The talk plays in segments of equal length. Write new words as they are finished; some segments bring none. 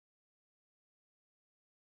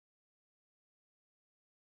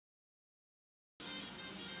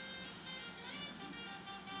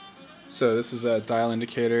So this is a dial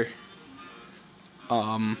indicator.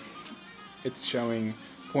 It's showing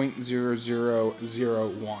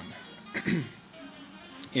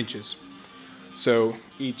 0.0001 inches. So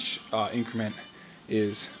each increment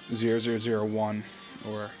is 0.0001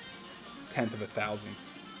 or tenth of a thousandth.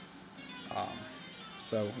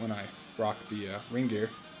 So when I rock the ring gear,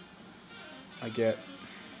 I get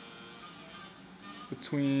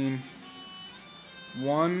between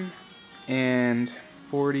 1 and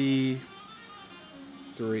 43.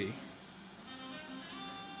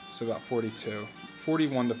 So about 42.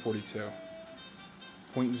 41 to 42.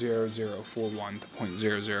 0.0041 to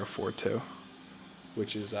 0.0042,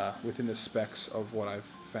 which is within the specs of what I've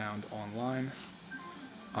found online.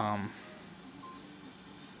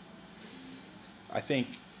 I think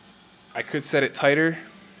I could set it tighter,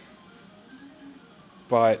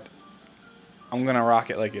 but I'm gonna rock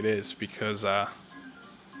it like it is because a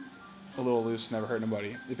little loose never hurt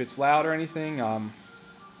nobody. If it's loud or anything, I'll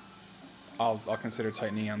consider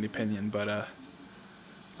tightening on the pinion, but I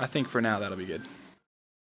think for now that'll be good.